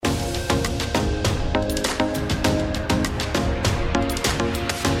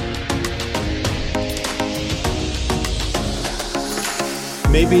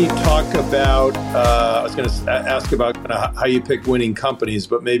Maybe talk about, I was going to ask about kind of how you pick winning companies,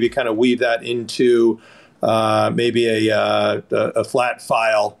 but maybe kind of weave that into maybe a flat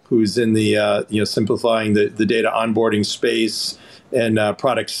file who's in the, simplifying the data onboarding space, and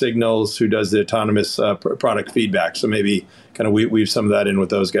Product Signals, who does the autonomous product feedback. So maybe kind of weave some of that in with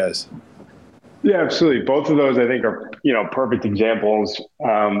those guys. Yeah, absolutely. Both of those, I think, are perfect examples.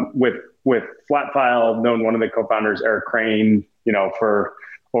 With Flatfile, known one of the co-founders, Eric Crane, for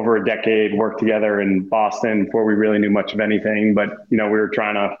over a decade, worked together in Boston before we really knew much of anything. But we were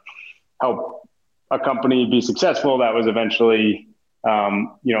trying to help a company be successful that was eventually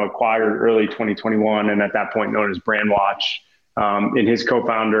acquired early 2021, and at that point known as Brandwatch. And his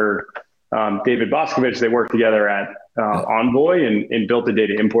co-founder, David Boscovich, they worked together at Envoy and built a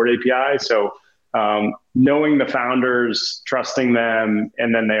data import API. So knowing the founders, trusting them,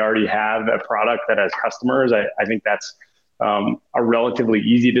 and then they already have a product that has customers, I think that's a relatively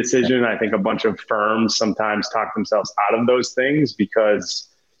easy decision. I think a bunch of firms sometimes talk themselves out of those things because,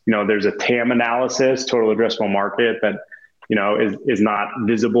 there's a TAM analysis, total addressable market, that, is not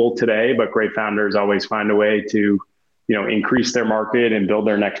visible today, but great founders always find a way to, increase their market and build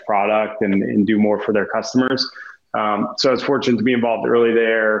their next product and do more for their customers. So I was fortunate to be involved early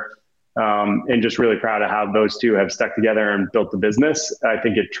there. And just really proud of how those two have stuck together and built the business. I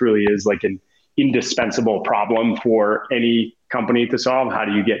think it truly is like an indispensable problem for any company to solve. How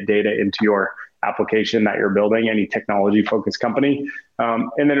do you get data into your application that you're building, any technology focused company?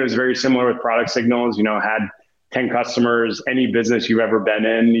 And then it was very similar with Product Signals, had 10 customers. Any business you've ever been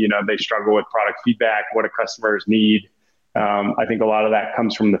in, they struggle with product feedback. What do customers need? I think a lot of that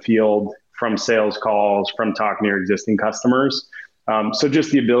comes from the field, from sales calls, from talking to your existing customers. So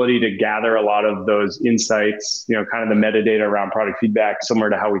just the ability to gather a lot of those insights, kind of the metadata around product feedback, similar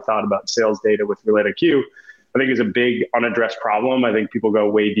to how we thought about sales data with RelateIQ, I think is a big unaddressed problem. I think people go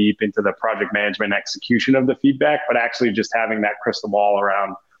way deep into the project management execution of the feedback, but actually just having that crystal ball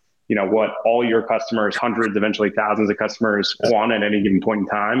around, what all your customers, hundreds, eventually thousands of customers want at any given point in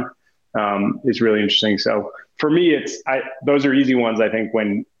time, is really interesting. So for me, those are easy ones. I think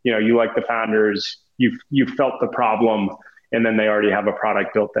when, you like the founders, you've felt the problem, and then they already have a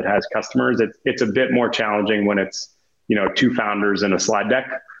product built that has customers. It's a bit more challenging when it's, two founders and a slide deck.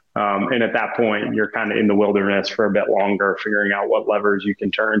 And at that point, you're kind of in the wilderness for a bit longer, figuring out what levers you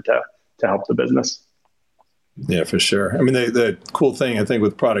can turn to help the business. Yeah, for sure. I mean, the cool thing I think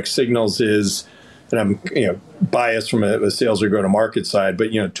with Product Signals is, and I'm biased from a sales or go-to-market side,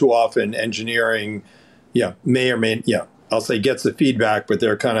 but too often engineering, may or may, I'll say gets the feedback, but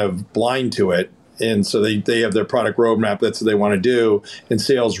they're kind of blind to it. And so they have their product roadmap. That's what they want to do. And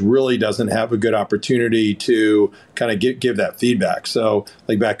sales really doesn't have a good opportunity to kind of give that feedback. So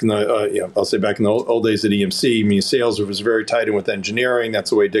like back in the, I'll say back in the old days at EMC, I mean, sales was very tight in with engineering. That's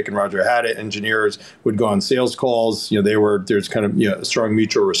the way Dick and Roger had it. Engineers would go on sales calls. There's kind of a strong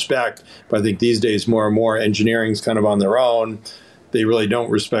mutual respect. But I think these days more and more engineering's kind of on their own. They really don't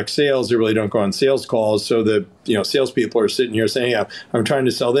respect sales. They really don't go on sales calls. So the salespeople are sitting here saying, I'm trying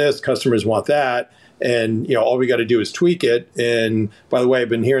to sell this. Customers want that. And all we got to do is tweak it. And by the way, I've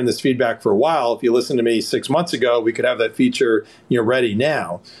been hearing this feedback for a while. If you listened to me 6 months ago, we could have that feature ready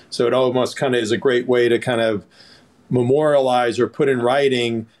now. So it almost kind of is a great way to kind of memorialize or put in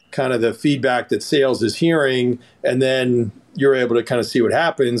writing kind of the feedback that sales is hearing. And then you're able to kind of see what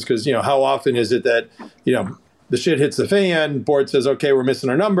happens. Because how often is it that the shit hits the fan, board says, okay, we're missing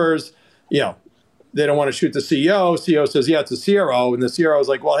our numbers. They don't want to shoot the CEO. CEO says, yeah, it's a CRO. And the CRO is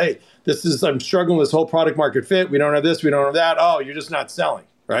like, well, hey, I'm struggling with this whole product market fit. We don't have this, we don't have that. Oh, you're just not selling,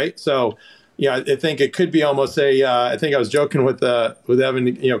 right? So, I think it could be almost I think I was joking with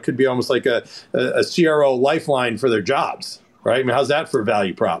Evan, could be almost like a CRO lifeline for their jobs, right? I mean, how's that for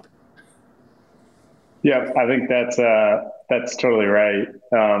value prop? Yeah, I think that's totally right.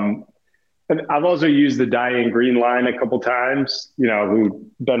 And I've also used the Diane Green line a couple times, who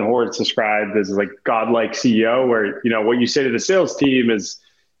Ben Horowitz described as like godlike CEO, where, what you say to the sales team is,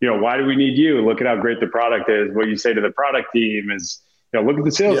 why do we need you? Look at how great the product is. What you say to the product team is, look at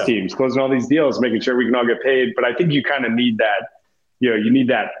the sales teams closing all these deals, making sure we can all get paid. But I think you kind of need that, you need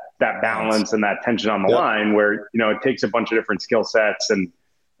that balance and that tension on the line where, it takes a bunch of different skill sets, and,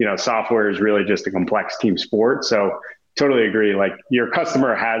 software is really just a complex team sport. So totally agree. Like, your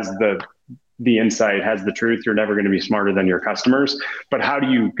customer has the insight, has the truth. You're never going to be smarter than your customers, but how do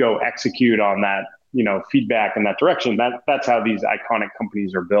you go execute on that, feedback in that direction? That's how these iconic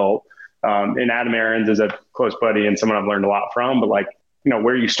companies are built. And Adam Aarons is a close buddy and someone I've learned a lot from, but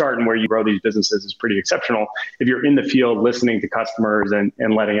where you start and where you grow these businesses is pretty exceptional if you're in the field listening to customers and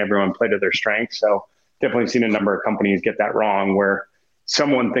letting everyone play to their strengths. So definitely seen a number of companies get that wrong, where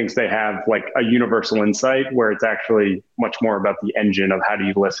someone thinks they have like a universal insight, where it's actually much more about the engine of how do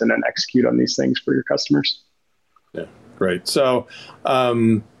you listen and execute on these things for your customers. Yeah, great. So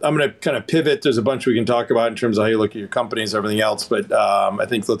I'm going to kind of pivot. There's a bunch we can talk about in terms of how you look at your companies, everything else, but I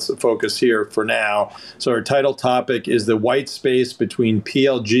think let's focus here for now. So our title topic is the white space between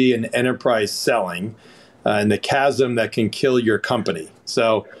PLG and enterprise selling, and the chasm that can kill your company.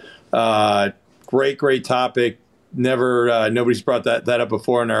 So great topic. Nobody's brought that up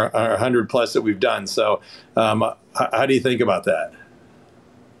before in our 100 plus that we've done. So how do you think about that?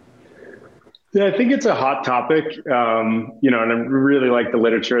 Yeah, I think it's a hot topic, and I really like the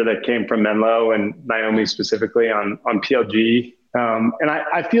literature that came from Menlo and Naomi specifically on PLG. And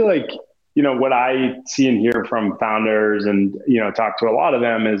I feel like, what I see and hear from founders and, talk to a lot of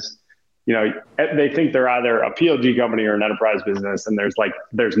them is, they think they're either a PLG company or an enterprise business, and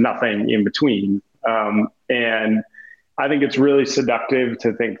there's nothing in between. And I think it's really seductive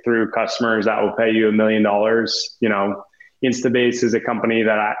to think through customers that will pay you $1 million. Instabase is a company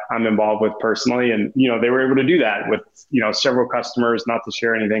that I'm involved with personally. And, they were able to do that with, several customers, not to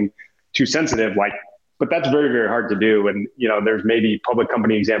share anything too sensitive, but that's very, very hard to do. And, there's maybe public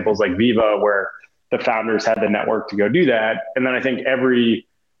company examples like Viva where the founders had the network to go do that. And then I think every,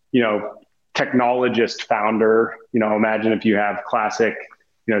 technologist founder, imagine if you have classic,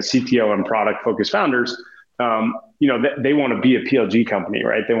 CTO and product focused founders, they want to be a PLG company,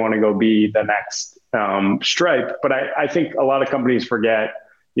 right? They want to go be the next Stripe. But I think a lot of companies forget,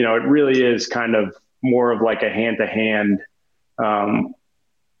 it really is kind of more of like a hand-to-hand kind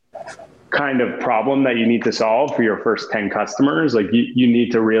of problem that you need to solve for your first 10 customers. Like you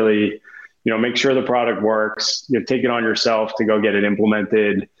need to really, make sure the product works, take it on yourself to go get it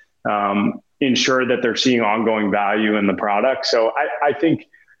implemented, ensure that they're seeing ongoing value in the product. So I think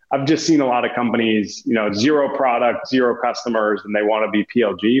I've just seen a lot of companies, 0 product, 0 customers, and they want to be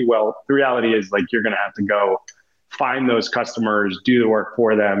PLG. Well, the reality is you're going to have to go find those customers, do the work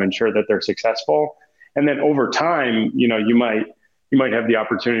for them, ensure that they're successful. And then over time, you might have the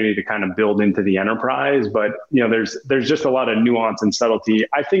opportunity to kind of build into the enterprise, but there's just a lot of nuance and subtlety,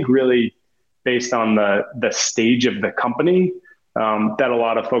 I think, really based on the stage of the company, that a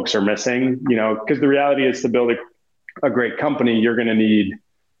lot of folks are missing, because the reality is to build a great company, you're going to need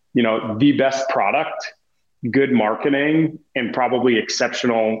the best product, good marketing, and probably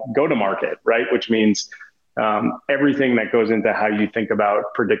exceptional go-to-market, right? Which means everything that goes into how you think about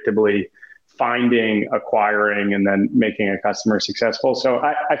predictably finding, acquiring, and then making a customer successful. So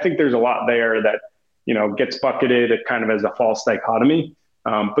I think there's a lot there that, gets bucketed kind of as a false dichotomy.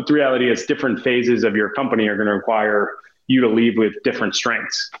 But the reality is different phases of your company are going to require you to lead with different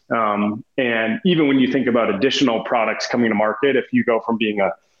strengths. And even when you think about additional products coming to market, if you go from being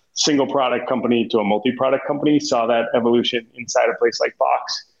a single product company to a multi-product company, saw that evolution inside a place like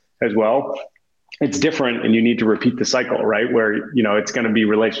Box as well. It's different, and you need to repeat the cycle, right? Where, it's going to be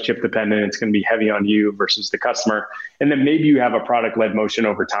relationship dependent. It's going to be heavy on you versus the customer. And then maybe you have a product led motion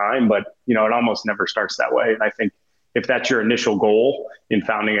over time, but, it almost never starts that way. And I think if that's your initial goal in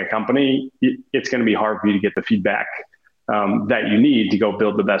founding a company, it's going to be hard for you to get the feedback that you need to go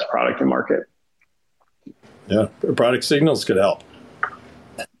build the best product in market. Yeah. Product signals could help.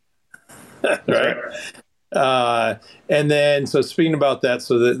 Right. And then, so speaking about that,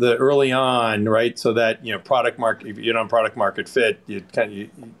 so the early on, right? So that, product market, if you don't have product market fit, you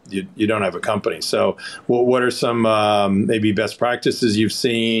don't have a company. So what are some maybe best practices you've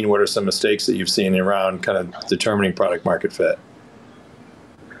seen? What are some mistakes that you've seen around kind of determining product market fit?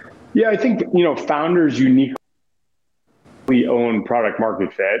 Yeah, I think, founders uniquely own product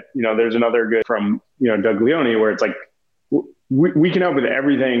market fit. There's another good from, Doug Leone, where it's like, we can help with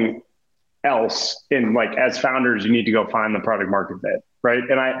everything else. And as founders, you need to go find the product market fit, right?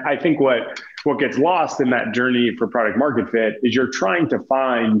 And I think what gets lost in that journey for product market fit is you're trying to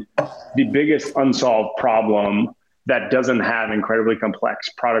find the biggest unsolved problem that doesn't have incredibly complex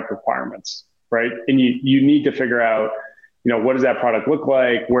product requirements, right? And you need to figure out, what does that product look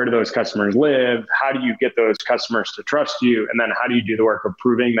like? Where do those customers live? How do you get those customers to trust you? And then how do you do the work of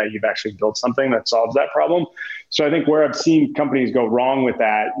proving that you've actually built something that solves that problem? So I think where I've seen companies go wrong with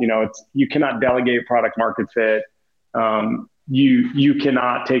that, you cannot delegate product market fit. You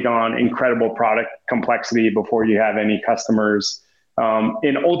cannot take on incredible product complexity before you have any customers.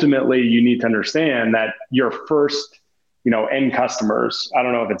 And ultimately, you need to understand that your first, end customers, I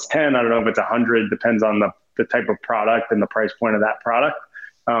don't know if it's 10, I don't know if it's 100, depends on the type of product and the price point of that product.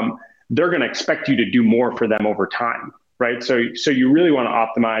 They're going to expect you to do more for them over time, right? So you really want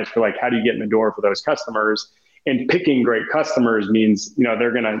to optimize for how do you get in the door for those customers? And picking great customers means,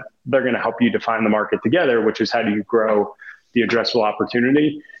 they're going to help you define the market together, which is how do you grow, the addressable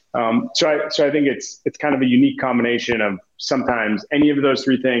opportunity. So I think it's kind of a unique combination of sometimes any of those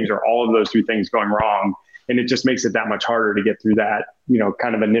three things or all of those three things going wrong. And it just makes it that much harder to get through that,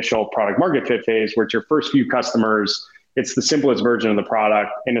 kind of initial product market fit phase where it's your first few customers, it's the simplest version of the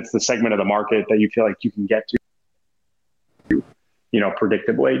product, and it's the segment of the market that you feel like you can get to,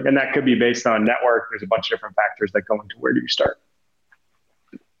 predictably. And that could be based on network. There's a bunch of different factors that go into where do you start.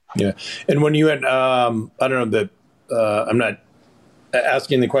 Yeah. And when you had, I don't know I'm not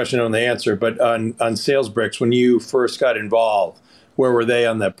asking the question on the answer, but on SalesBricks, when you first got involved, where were they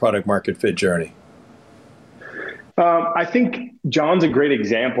on that product market fit journey? I think John's a great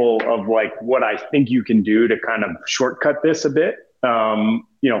example of like what I think you can do to kind of shortcut this a bit.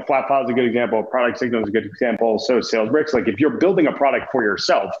 Flatfile is a good example. Product Signal is a good example. So SalesBricks, like if you're building a product for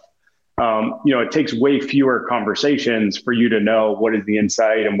yourself, it takes way fewer conversations for you to know what is the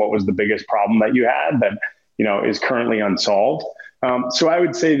insight and what was the biggest problem that you had that, is currently unsolved. So I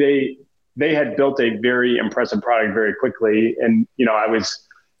would say they had built a very impressive product very quickly. And, I was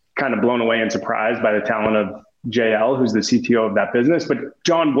kind of blown away and surprised by the talent of JL, who's the CTO of that business. But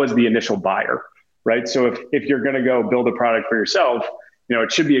John was the initial buyer, right? So if you're going to go build a product for yourself,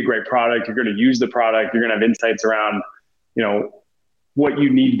 it should be a great product. You're going to use the product. You're going to have insights around, what you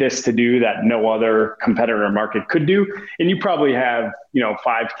need this to do that no other competitor or market could do. And you probably have,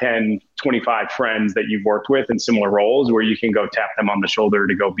 5, 10, 25 friends that you've worked with in similar roles where you can go tap them on the shoulder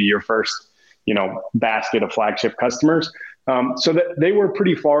to go be your first, basket of flagship customers. So that they were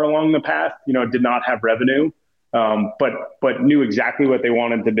pretty far along the path, did not have revenue, but knew exactly what they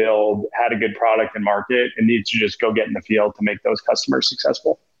wanted to build, had a good product and market, and needed to just go get in the field to make those customers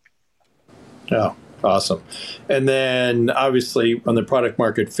successful. Yeah. Awesome. And then obviously on the product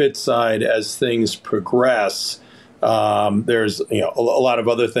market fit side, as things progress, there's a lot of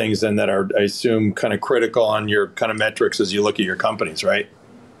other things then that are, I assume, kind of critical on your kind of metrics as you look at your companies, right?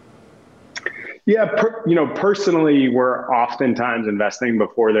 Yeah. Personally, we're oftentimes investing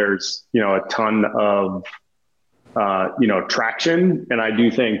before there's, a ton of, traction. And I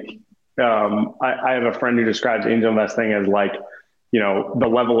do think I have a friend who describes angel investing as like, the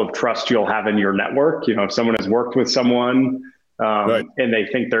level of trust you'll have in your network. If someone has worked with someone right. and they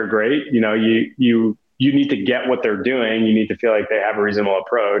think they're great, you need to get what they're doing. You need to feel like they have a reasonable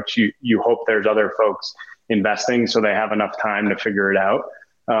approach. You hope there's other folks investing so they have enough time to figure it out.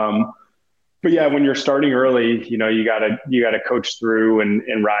 But yeah, when you're starting early, you gotta coach through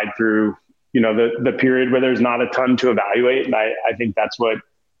and ride through, the period where there's not a ton to evaluate. And I think that's what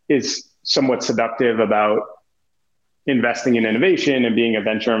is somewhat seductive about investing in innovation and being a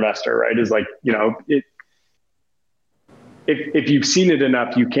venture investor, right? Is like, if you've seen it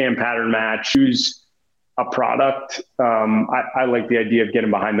enough, you can pattern match, choose a product. I like the idea of getting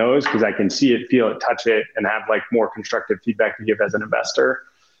behind those because I can see it, feel it, touch it, and have like more constructive feedback to give as an investor.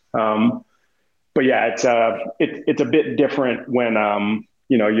 But yeah, it's a bit different when,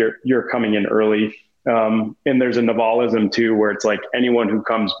 you're coming in early. And there's a Navalism too, where it's like anyone who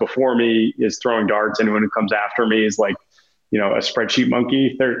comes before me is throwing darts. Anyone who comes after me is like, a spreadsheet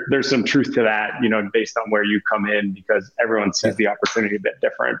monkey. There's some truth to that, based on where you come in, because everyone sees the opportunity a bit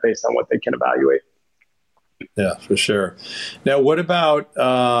different based on what they can evaluate. Yeah, for sure. Now, what about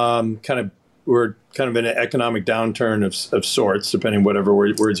we're kind of in an economic downturn of sorts, depending whatever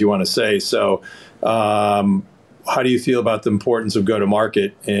words you want to say. So, how do you feel about the importance of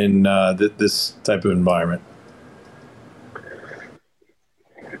go-to-market in this type of environment?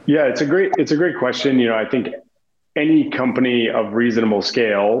 Yeah, it's a great question. I think any company of reasonable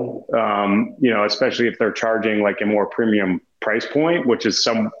scale, especially if they're charging like a more premium price point, which is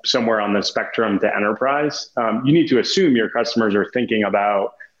somewhere on the spectrum to enterprise, you need to assume your customers are thinking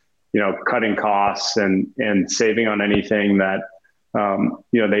about, cutting costs and saving on anything that,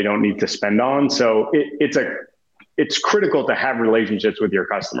 they don't need to spend on. So it's critical to have relationships with your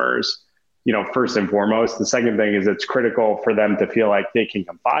customers, first and foremost. The second thing is it's critical for them to feel like they can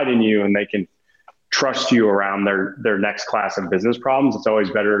confide in you and they can trust you around their next class of business problems. It's always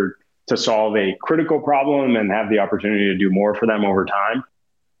better to solve a critical problem and have the opportunity to do more for them over time.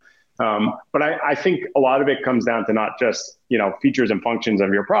 But I think a lot of it comes down to not just, features and functions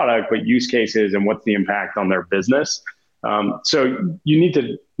of your product, but use cases and what's the impact on their business. So you need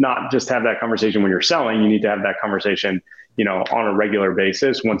to not just have that conversation when you're selling, you need to have that conversation, on a regular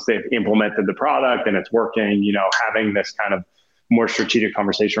basis. Once they've implemented the product and it's working, having this kind of more strategic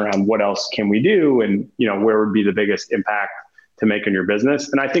conversation around what else can we do and, where would be the biggest impact to make on your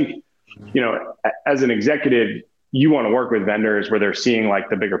business. And I think, as an executive, you want to work with vendors where they're seeing like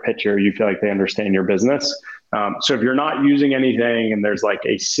the bigger picture. You feel like they understand your business. So if you're not using anything and there's like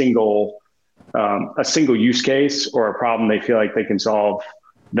a single, a single use case or a problem they feel like they can solve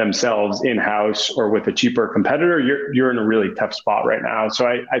themselves in-house or with a cheaper competitor, you're in a really tough spot right now. So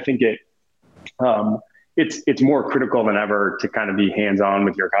I think it's more critical than ever to kind of be hands-on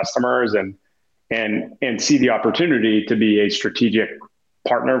with your customers and see the opportunity to be a strategic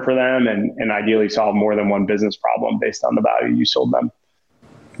partner for them and ideally solve more than one business problem based on the value you sold them.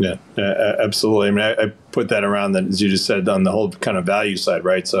 Yeah, absolutely. I mean, I put that around that, as you just said, on the whole kind of value side,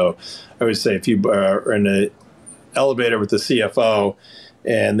 right? So I would say if you are in an elevator with the CFO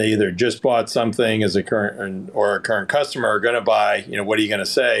and they either just bought something as a current or a current customer are going to buy, what are you going to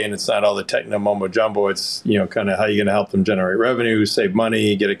say? And it's not all the techno mumbo jumbo. It's, kind of how you're going to help them generate revenue, save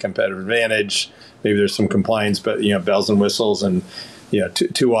money, get a competitive advantage. Maybe there's some compliance, but, bells and whistles. And,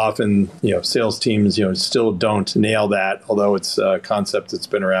 too often, sales teams, still don't nail that, although it's a concept that's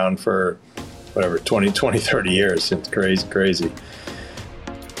been around for 20, 30 years. It's crazy.